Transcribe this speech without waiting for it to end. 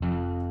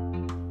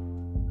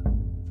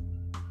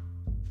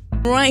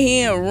Right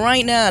here,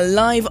 right now,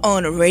 live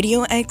on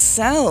Radio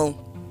XL.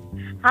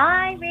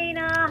 Hi,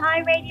 Rena. Hi,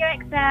 Radio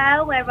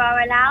XL. We're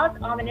Rara Loud.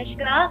 I'm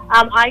Anushka.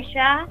 I'm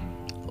Aisha.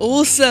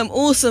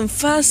 Awesome.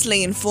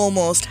 Firstly and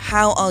foremost,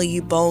 how are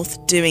you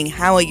both doing?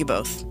 How are you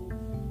both?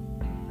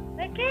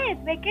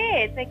 We're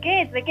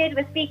good.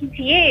 We're speaking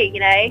to you, So,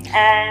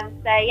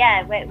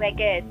 yeah, we're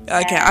good.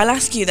 Okay, I'll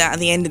ask you that at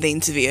the end of the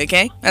interview,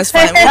 okay? That's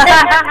fine.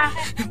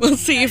 We'll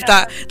see if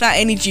that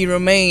energy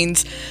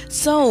remains.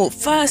 So,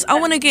 first, I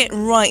want to get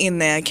right in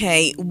there,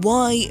 okay?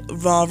 Why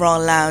Rara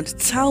Loud?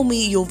 Tell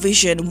me your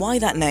vision. Why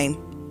that name?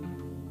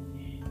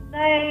 So,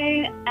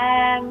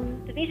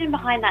 the vision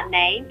behind that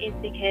name is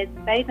because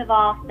both of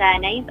our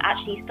surnames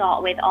actually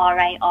start with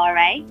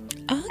R-A-R-A.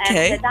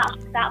 Okay. So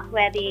that's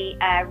where the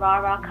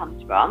Rara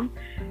comes from.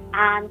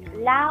 And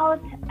loud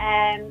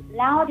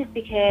is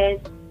because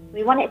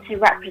we want it to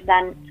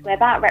we're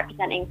about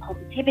representing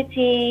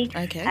positivity,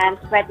 and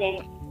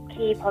spreading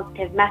key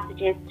positive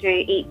messages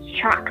through each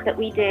track that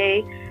we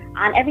do,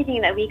 and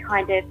everything that we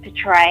kind of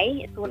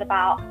portray. It's all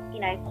about,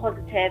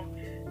 positive,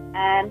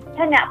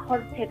 sending out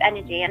positive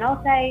energy, and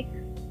also,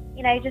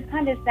 just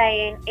kind of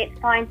saying it's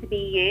fine to be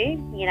you,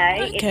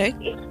 Okay.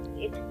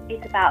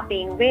 It's about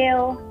being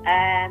real,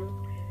 and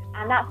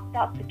that's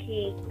the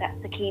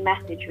key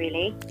message,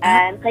 really.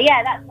 So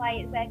yeah, that's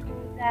why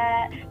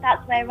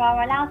that's where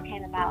Rara Loud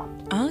came about.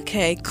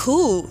 Okay,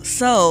 cool.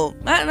 So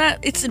that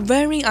it's a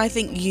very, I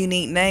think,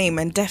 unique name,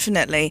 and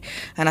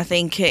I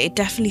think it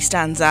definitely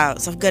stands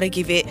out. So I've got to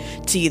give it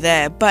to you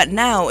there. But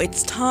now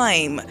it's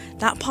time.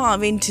 That part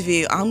of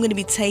interview, I'm going to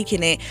be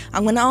taking it.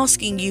 I'm going to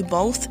asking you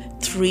both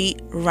 3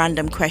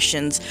 random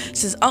questions.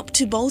 So it's up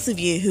to both of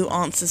you who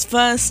answers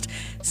first.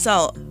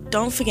 So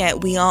don't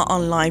forget, we are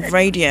on live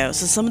radio.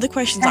 So some of the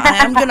questions I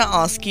am going to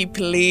ask you,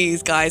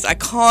 please, guys, I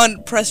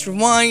can't press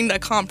rewind, I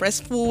can't press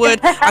forward,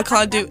 I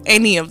can't do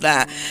any of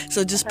that.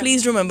 So just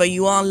please remember,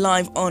 you are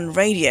live on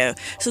radio.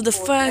 So the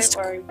first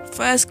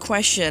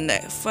question,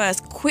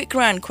 first quick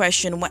round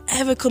question,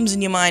 whatever comes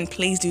in your mind,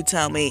 please do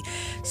tell me.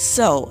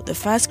 So the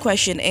first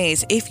question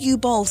is, if you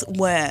both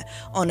were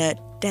on a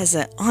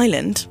desert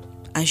island,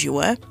 as you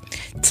were,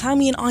 tell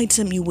me an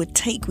item you would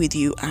take with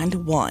you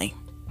and why.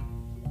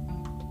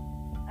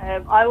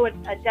 I would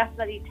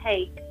definitely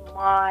take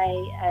my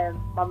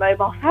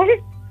mobile phone.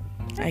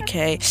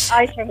 Okay.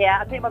 Aisha here.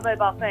 I take my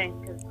mobile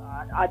phone because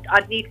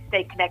I'd need to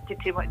stay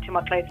connected to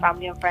my close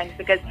family and friends,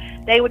 because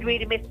they would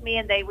really miss me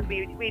and they would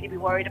really be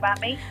worried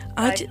about me.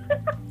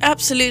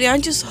 Absolutely. I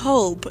just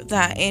hope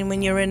that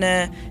when you're in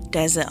a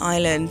desert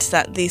island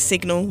that the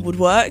signal would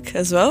work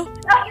as well.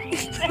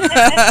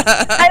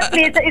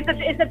 Hopefully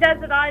it's a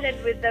desert island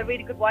with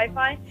really good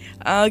Wi-Fi.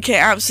 Okay,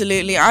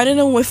 absolutely. I don't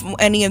know if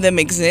any of them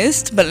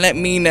exist, but let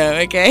me know,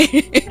 okay?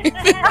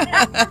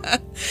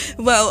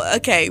 Well,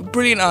 okay,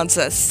 brilliant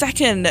answer.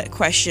 Second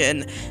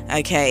question,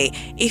 okay,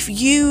 if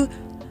you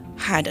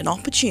had an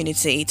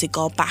opportunity to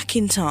go back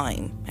in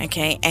time,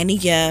 okay, any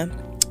year,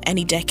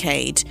 any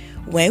decade,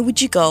 where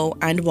would you go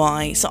and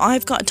why? So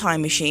I've got a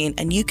time machine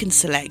and you can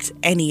select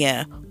any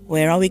year.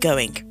 Where are we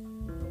going?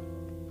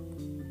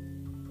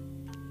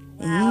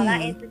 Wow,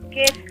 that is a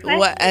good question.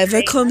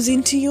 Whatever comes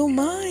into your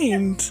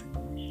mind.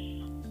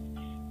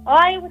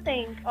 I would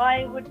think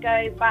I would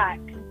go back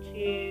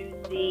to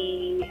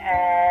the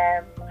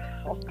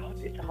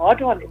it's a hard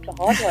one. Don't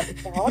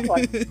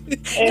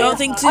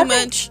think too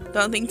much.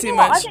 I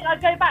think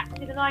I'd go back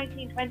to the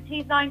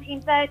 1920s,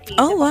 1930s.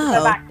 Oh, wow.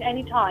 Go back to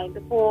any time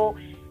before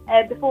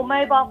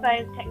mobile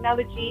phones,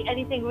 technology,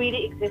 anything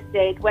really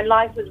existed, when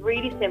life was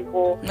really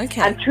simple,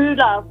 and true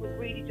love was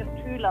really just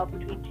true love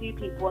between two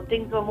people, and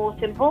things were more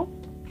simple.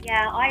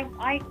 Yeah, I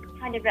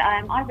kind of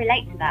I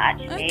relate to that,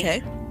 actually.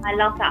 Okay. I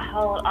love that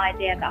whole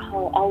idea, that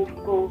whole old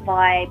school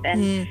vibe,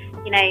 and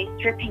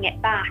stripping it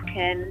back,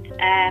 and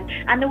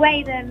the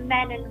way the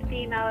men and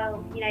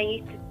female,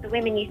 the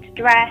women used to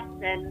dress,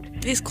 and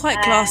it's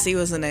quite classy,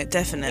 wasn't it?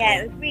 Definitely.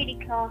 Yeah, it was really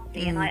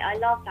classy, and I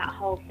love that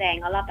whole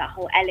thing. I love that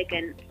whole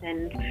elegance,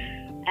 and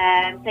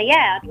so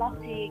yeah, I'd love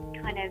to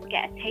kind of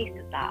get a taste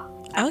of that.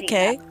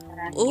 Okay.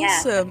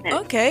 Awesome. Yeah,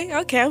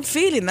 okay, I'm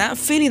feeling that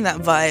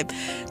vibe.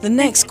 The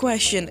next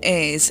question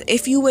is,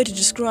 if you were to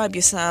describe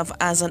yourself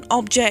as an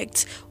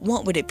object,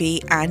 what would it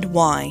be and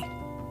why?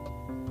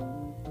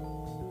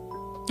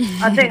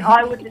 I think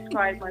I would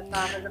describe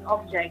myself as an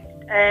object.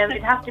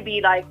 It'd have to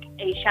be like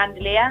a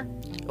chandelier.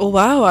 Oh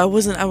wow, I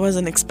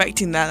wasn't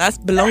expecting that. That's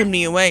blown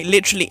me away,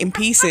 literally in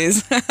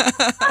pieces.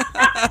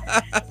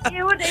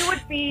 It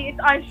would be. It's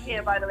ice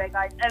here, by the way,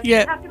 guys.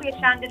 Yeah. It has to be a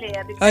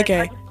chandelier,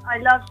 because I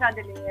love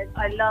chandeliers.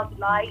 I love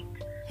light.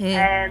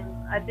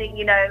 I think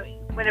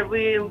when a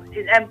room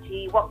is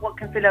empty, what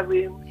can fill a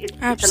room? It's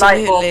a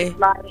light bulb, it's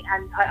light,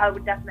 and I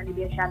would definitely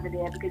be a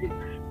chandelier, because it's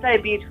so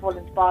beautiful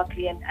and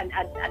sparkly and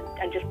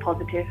just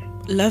positive.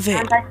 Love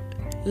it.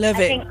 I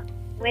think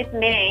with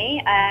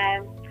me,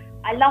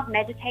 I love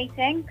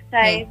meditating.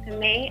 So for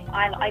me,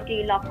 I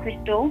do love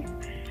crystals,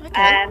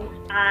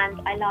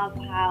 and I love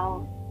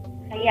how.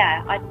 So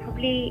yeah, I'd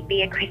probably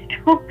be a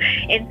crystal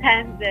in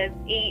terms of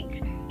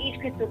each each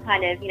crystal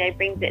kind of,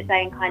 brings its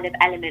own kind of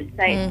element.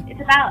 So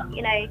it's about,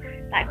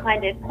 that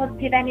kind of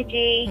positive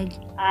energy,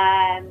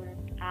 and,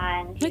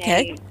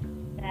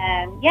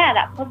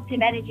 that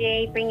positive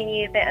energy, bringing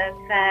you a bit of,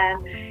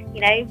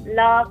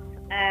 love,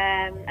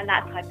 and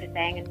that type of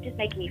thing, and just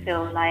making you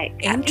feel like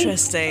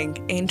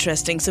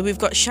interesting. So we've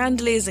got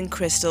chandeliers and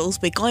crystals.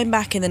 We're going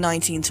back in the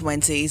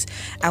 1920s,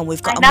 and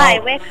we've got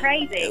we're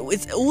crazy.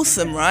 It's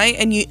awesome, right?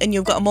 And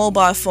you've got a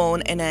mobile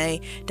phone in a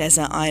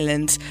desert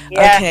island.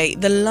 Yeah. Okay,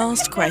 the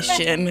last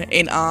question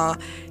in our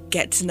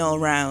get to know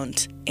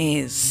round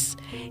is,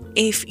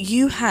 if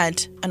you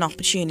had an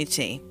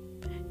opportunity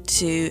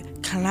to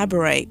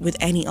collaborate with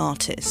any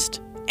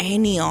artist,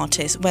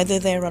 whether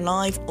they're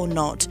alive or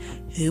not,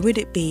 who would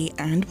it be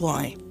and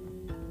why?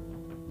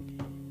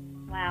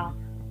 Wow.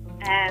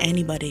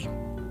 Anybody.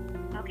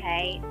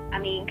 Okay. I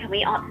mean, can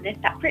we answer this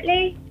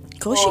separately? Of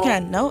course you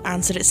can. No,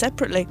 answer it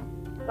separately.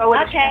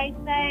 Okay,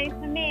 so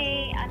for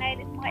me, I know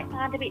this might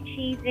sound a bit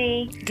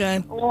cheesy.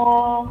 Go.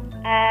 Or,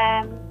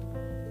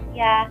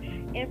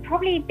 it would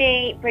probably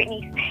be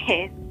Britney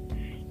Spears.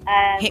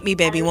 Hit me,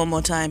 baby, one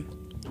more time.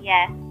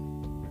 Yes.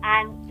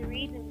 And the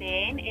reason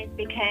being is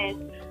because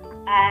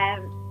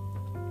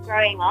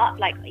growing up,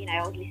 I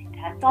was listening to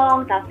her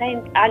songs.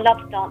 I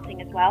loved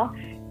dancing as well.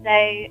 So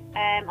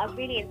I was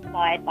really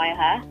inspired by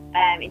her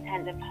in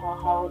terms of her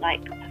whole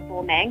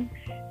performing,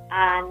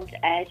 and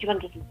she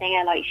wanted to sing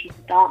her, she used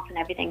to dance and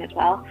everything as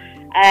well.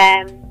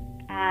 And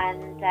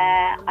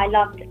I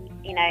loved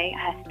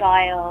her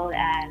style.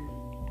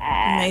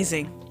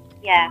 Amazing.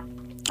 Yeah.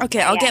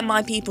 Okay, I'll get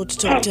my people to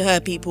talk to her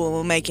people and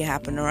we'll make it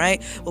happen, all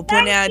right? We'll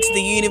point it out to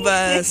the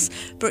universe,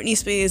 Britney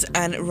Spears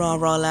and Ra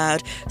Ra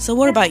Loud. So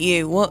what about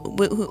you?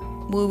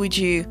 Who would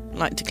you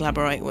like to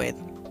collaborate with?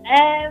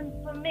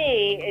 For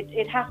me,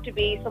 it has to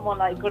be someone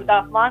like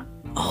Gurdas Mann.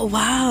 Oh,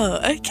 wow.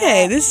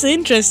 Okay, this is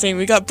interesting.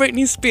 We got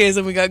Britney Spears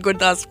and we got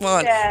Gurdas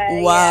Mann.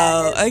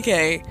 Wow,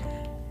 okay.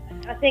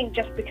 I think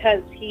just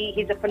because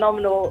he's a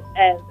phenomenal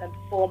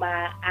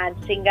performer and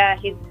singer,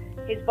 his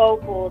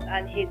vocals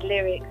and his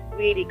lyrics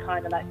really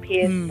kind of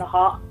pierce the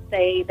heart.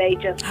 They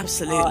just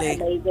absolutely are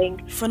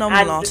amazing.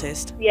 Phenomenal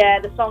artist.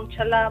 The song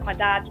Challa, my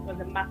dad was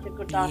a massive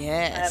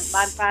Gurdas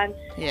Mann fan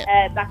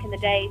back in the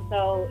day,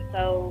 so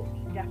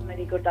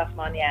definitely Gurdas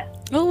Mann, yeah.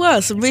 Oh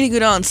well, some really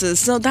good answers.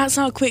 So that's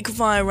our quick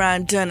fire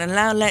round done, and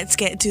now let's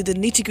get to the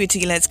nitty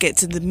gritty. Let's get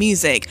to the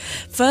music.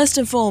 First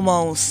and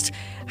foremost,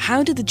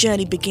 how did the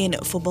journey begin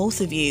for both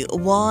of you?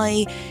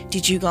 Why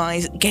did you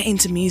guys get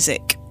into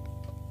music?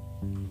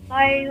 So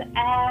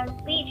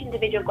we each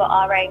individual got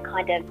our own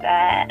kind of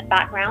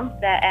backgrounds,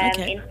 but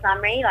in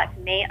summary, for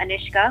me,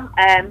 Anushka,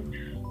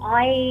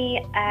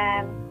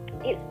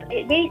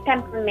 it really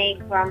stemmed from me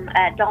from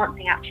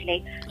dancing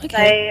actually. So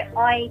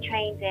I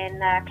trained in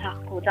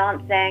classical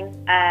dancing,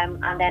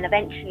 and then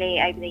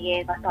eventually over the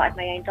years I started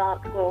my own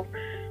dance school.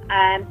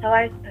 So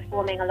I was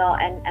performing a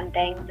lot and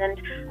things,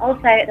 and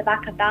also at the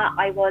back of that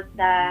I was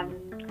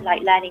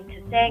learning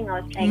to sing. I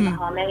was playing the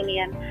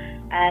harmonium,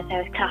 so I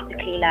was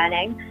classically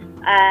learning.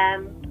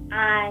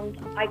 And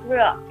I grew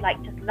up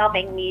just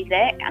loving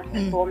music and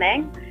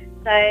performing.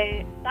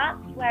 So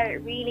that's where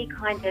it really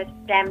kind of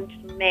stemmed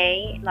from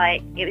me.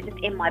 It was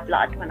just in my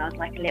blood when I was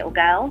a little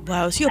girl.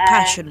 Wow, it's your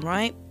passion,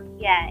 right?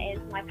 Yeah,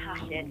 it's my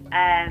passion.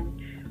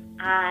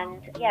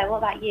 And what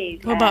about you?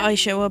 What about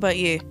Aisha? What about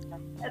you?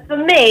 For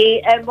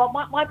me,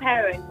 my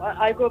parents,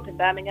 I grew up in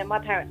Birmingham. My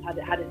parents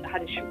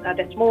had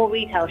a small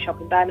retail shop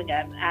in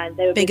Birmingham, and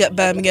they were big up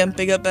Birmingham.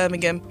 Big up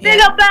Birmingham,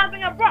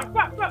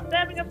 rock,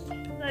 Birmingham.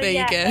 So, there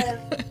you go.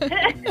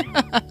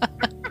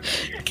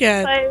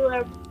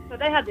 So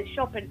they had this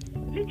shop, and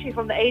literally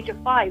from the age of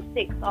 5,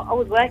 6, I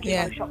was working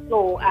on the shop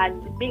floor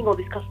and meeting all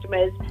these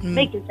customers,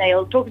 making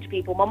sales, talking to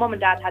people. My mum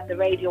and dad had the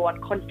radio on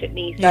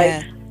constantly,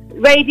 so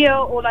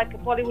radio or a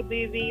Bollywood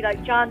movie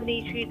like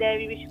Chandni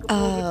Sridevi, which you could play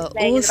awesome,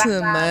 in the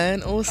background.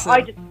 Man, awesome.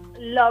 I just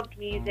loved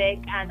music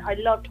and I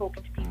loved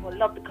talking to people, I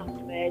loved the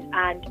customers,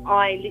 and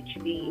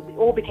it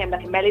all became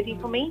like a melody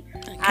for me.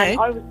 And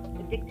I was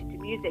addicted to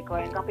music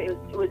growing up. It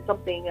was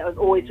something that was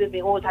always with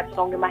me, always had a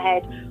song in my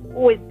head,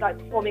 always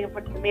performing in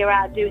front of the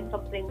mirror, doing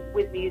something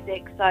with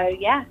music. So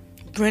yeah.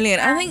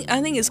 Brilliant.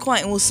 I think it's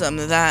quite awesome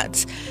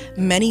that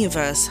many of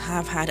us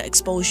have had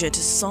exposure to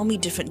so many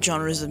different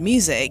genres of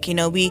music.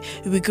 We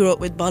grew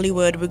up with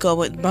Bollywood, we grew up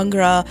with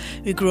Bhangra,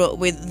 we grew up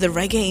with the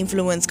reggae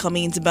influence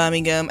coming into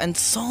Birmingham, and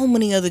so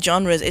many other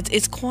genres.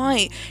 It's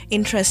quite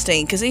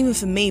interesting because even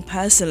for me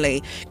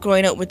personally,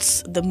 growing up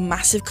with the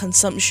massive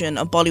consumption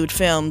of Bollywood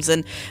films,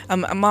 and I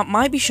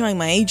might be showing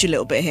my age a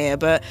little bit here,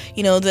 but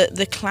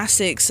the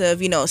classics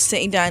of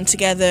sitting down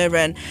together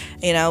and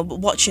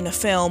watching a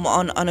film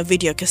on a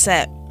video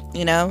cassette.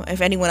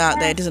 If anyone out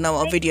there doesn't know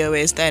what a video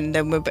is, then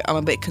I'm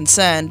a bit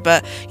concerned.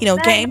 But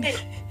getting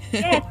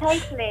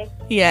totally.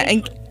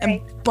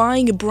 and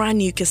buying a brand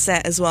new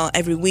cassette as well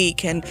every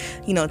week, and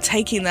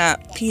taking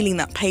that, peeling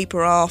that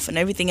paper off, and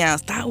everything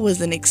else. That was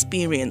an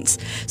experience.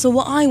 So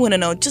what I want to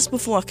know, just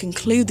before I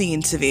conclude the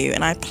interview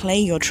and I play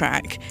your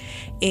track,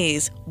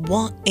 is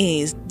what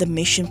is the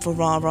mission for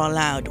Ra Ra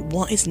Loud?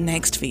 What is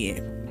next for you?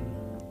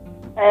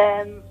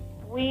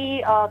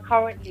 We are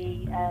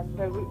currently,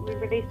 we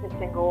released a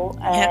single,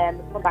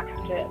 come back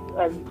after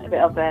a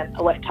bit of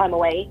a time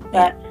away,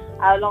 but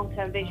our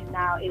long-term vision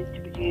now is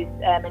to produce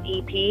an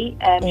EP,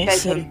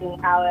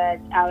 showcasing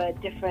our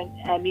different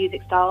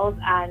music styles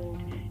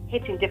and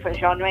hitting different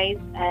genres.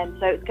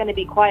 So it's going to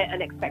be quite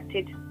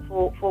unexpected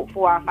for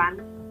our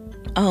fans.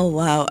 Oh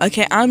wow,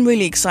 okay, I'm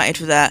really excited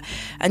for that.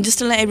 And just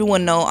to let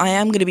everyone know, I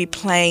am going to be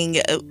playing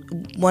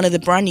one of the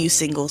brand new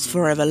singles,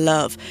 Forever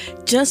Love,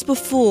 just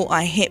before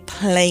I hit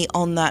play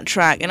on that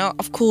track. And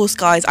of course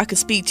guys, I could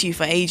speak to you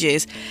for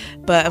ages,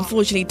 but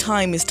unfortunately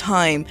time is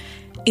time.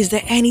 Is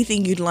there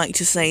anything you'd like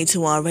to say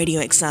to our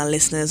Radio XL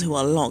listeners who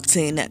are locked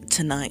in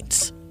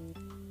tonight?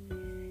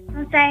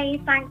 I'll say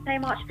thanks so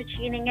much for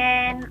tuning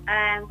in,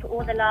 for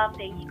all the love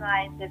that you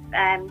guys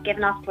have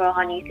given us for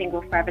our new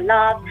single Forever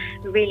Love.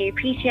 We really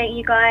appreciate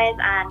you guys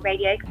and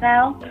Radio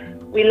XL.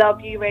 We love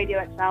you,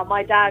 Radio XL.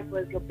 My dad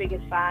was your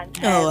biggest fan.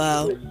 Oh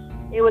wow.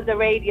 It was a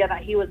radio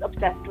that he was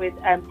obsessed with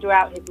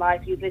throughout his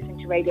life. He was listening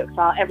to Radio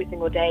XL every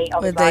single day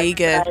of his life. There you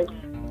go. So,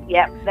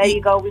 yeah, there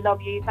you go. We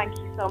love you. Thank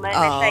you so much.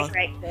 It's so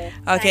great, sis.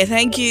 Okay,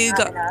 thank you.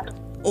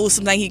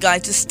 Awesome, thank you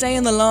guys. Just stay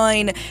on the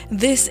line.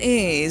 This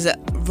is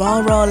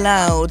Ra Ra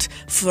Loud,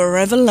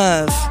 Forever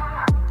Love.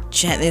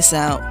 Check this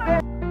out.